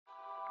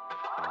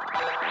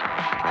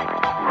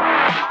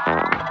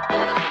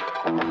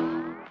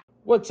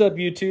What's up,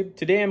 YouTube?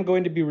 Today I'm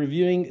going to be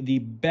reviewing the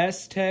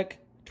BESTEK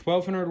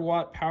 1200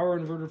 watt power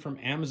inverter from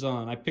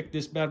Amazon. I picked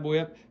this bad boy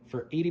up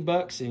for 80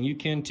 bucks and you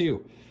can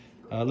too.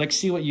 Let's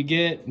see what you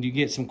get. You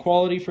get some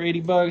quality for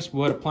 80 bucks.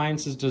 What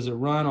appliances does it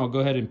run? I'll go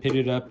ahead and pit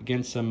it up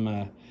against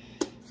some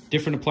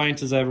different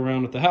appliances I have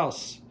around with the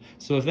house.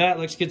 So with that,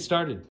 let's get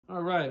started.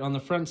 All right, on the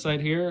front side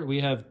here,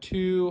 we have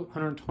two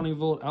 120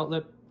 volt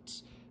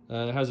outlets.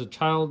 It has a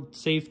child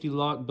safety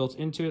lock built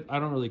into it. I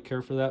don't really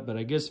care for that, but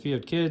I guess if you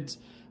have kids,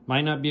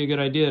 might not be a good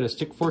idea to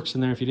stick forks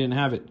in there if you didn't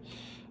have it.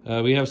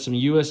 We have some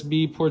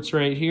USB ports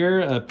right here,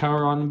 a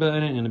power on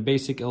button, and a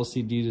basic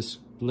LCD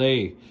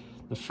display.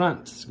 The front,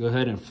 let's go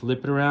ahead and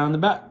flip it around the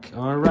back.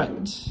 All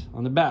right,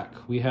 on the back,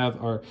 we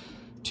have our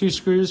two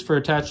screws for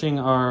attaching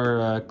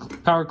our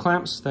power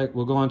clamps that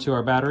will go onto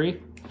our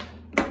battery.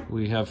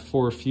 We have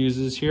 4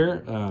 fuses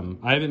here.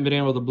 I haven't been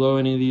able to blow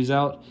any of these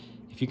out.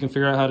 If you can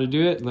figure out how to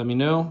do it, let me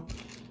know.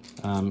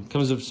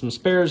 Comes with some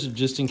spares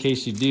just in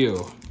case you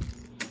do.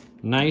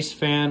 Nice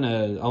fan.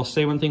 I'll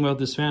say one thing about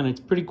this fan. It's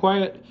pretty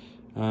quiet.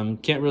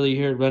 Can't really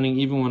hear it running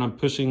even when I'm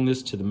pushing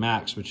this to the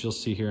max, which you'll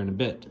see here in a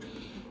bit.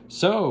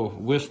 So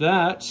with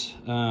that,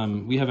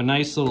 we have a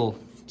nice little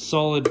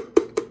solid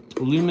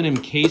aluminum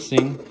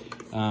casing.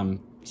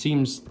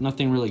 Seems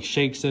nothing really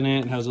shakes in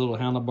it. It has a little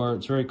handlebar.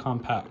 It's very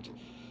compact.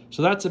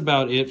 So that's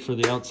about it for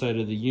the outside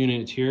of the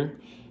unit here.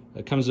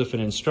 It comes with an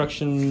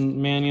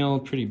instruction manual,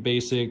 pretty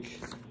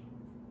basic,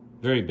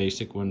 very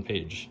basic, 1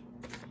 page.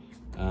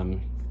 I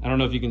don't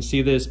know if you can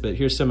see this, but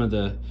here's some of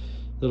the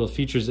little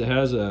features it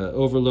has.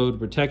 Overload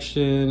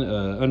protection,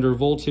 under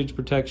voltage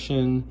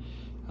protection,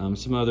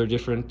 some other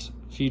different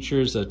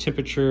features,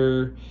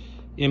 temperature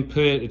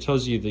input. It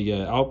tells you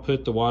the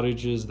output, the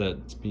wattages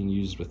that's being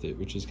used with it,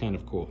 which is kind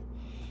of cool.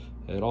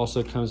 It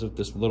also comes with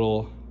this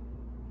little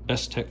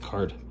BESTEK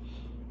card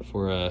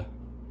for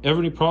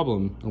every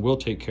problem, and we'll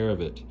take care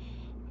of it.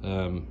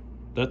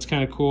 That's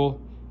kind of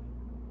cool,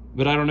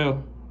 but I don't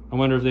know. I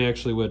wonder if they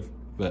actually would,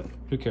 but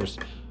who cares?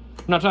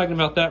 I'm not talking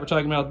about that, we're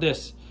talking about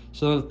this.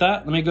 So with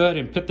that, let me go ahead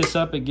and put this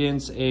up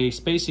against a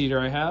space heater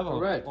I have.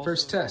 All right,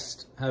 first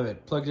test. I have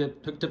it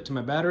hooked up to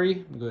my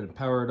battery. I'm going to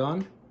power it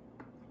on.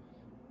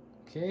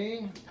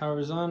 Okay,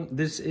 power's on.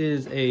 This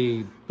is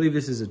I believe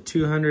this is a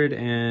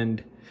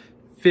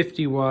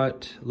 250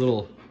 watt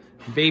little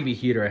baby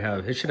heater I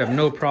have. It should have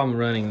no problem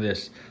running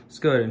this. Let's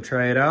go ahead and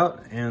try it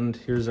out. And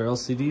here's our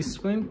LCD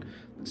screen.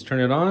 Let's turn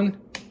it on.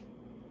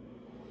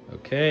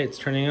 Okay, it's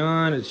turning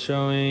on. It's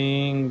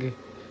showing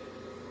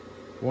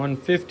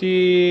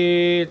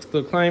 150, it's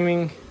still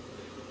climbing.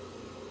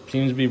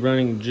 Seems to be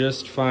running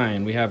just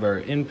fine. We have our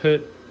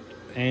input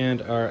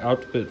and our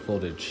output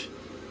voltage.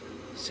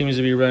 Seems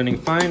to be running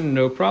fine,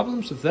 no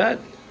problems with that.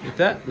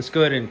 Let's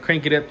go ahead and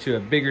crank it up to a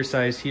bigger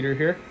size heater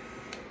here.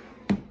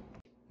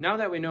 Now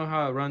that we know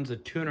how it runs a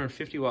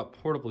 250 watt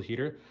portable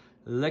heater,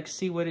 let's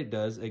see what it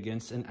does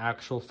against an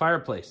actual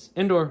fireplace.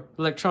 Indoor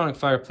electronic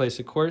fireplace,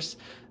 of course.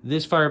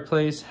 This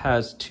fireplace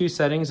has 2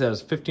 settings, it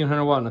has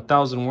 1500 watt and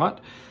 1000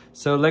 watt.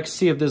 So let's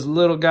see if this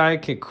little guy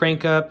can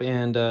crank up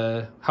and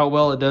how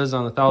well it does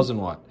on the 1000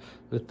 watt.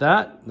 With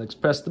that, let's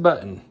press the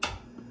button.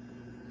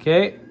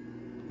 Okay,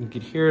 you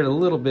can hear it a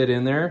little bit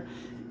in there.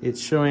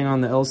 It's showing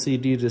on the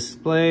LCD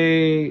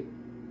display a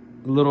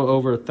little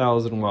over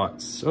 1000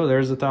 watts. Oh,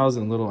 there's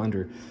 1000, a little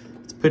under.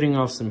 It's putting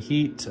off some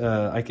heat.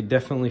 I could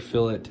definitely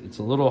feel it. It's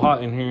a little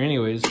hot in here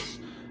anyways.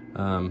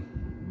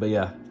 But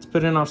yeah, it's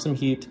putting off some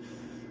heat.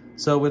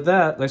 So with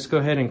that, let's go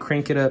ahead and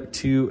crank it up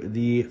to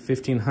the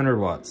 1500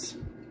 watts.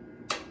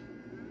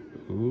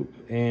 Ooh,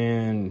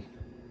 and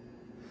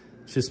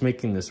it's just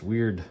making this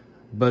weird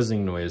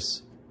buzzing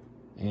noise,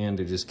 and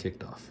it just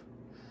kicked off.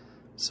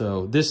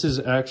 So this is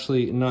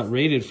actually not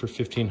rated for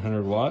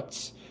 1500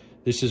 watts.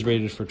 This is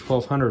rated for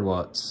 1200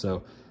 watts.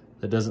 So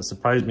that doesn't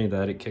surprise me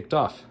that it kicked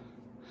off.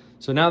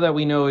 So now that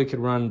we know it could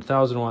run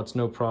 1000 watts,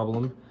 no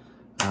problem.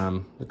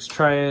 Let's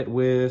try it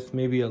with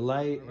maybe a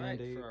light. All right,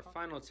 for our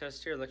final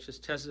test here, let's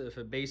just test it with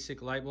a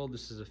basic light bulb.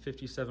 This is a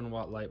 57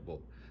 watt light bulb.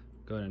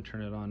 Go ahead and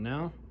turn it on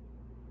now.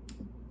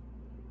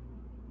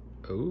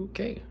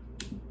 Okay.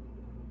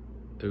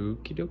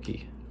 Okie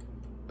dokie.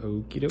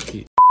 Okie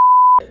dokie.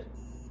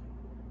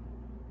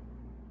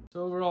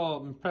 So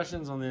overall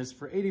impressions on this,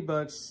 for 80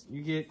 bucks,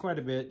 you get quite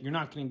a bit. You're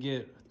not going to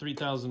get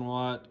 3000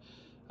 watt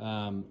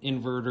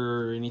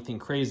inverter or anything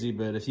crazy,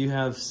 but if you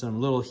have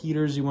some little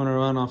heaters you want to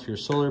run off your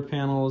solar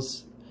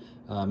panels,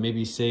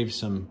 maybe save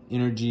some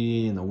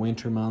energy in the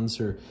winter months,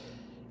 or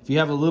if you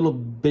have a little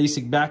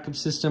basic backup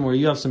system where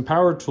you have some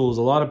power tools,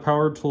 a lot of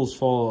power tools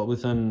fall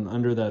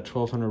under that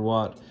 1200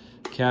 watt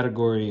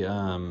category.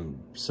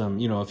 Some,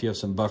 you know, if you have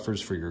some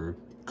buffers for your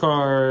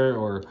car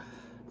or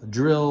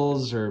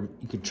drills, or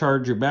you could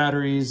charge your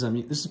batteries. I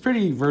mean, this is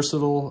pretty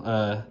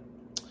versatile.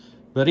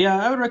 But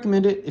yeah, I would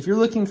recommend it if you're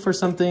looking for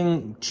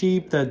something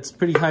cheap that's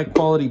pretty high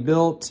quality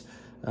built,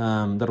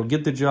 that'll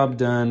get the job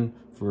done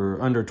for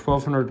under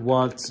 1200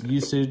 watts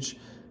usage.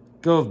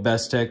 Go with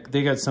BESTEK.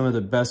 They got some of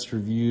the best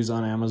reviews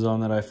on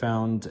Amazon that I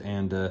found,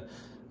 and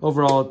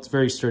overall, it's a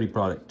very sturdy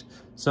product.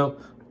 So,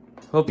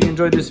 hope you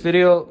enjoyed this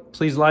video.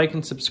 Please like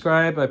and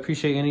subscribe. I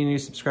appreciate any new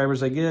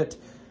subscribers I get.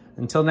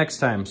 Until next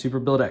time, Super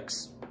Build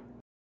X.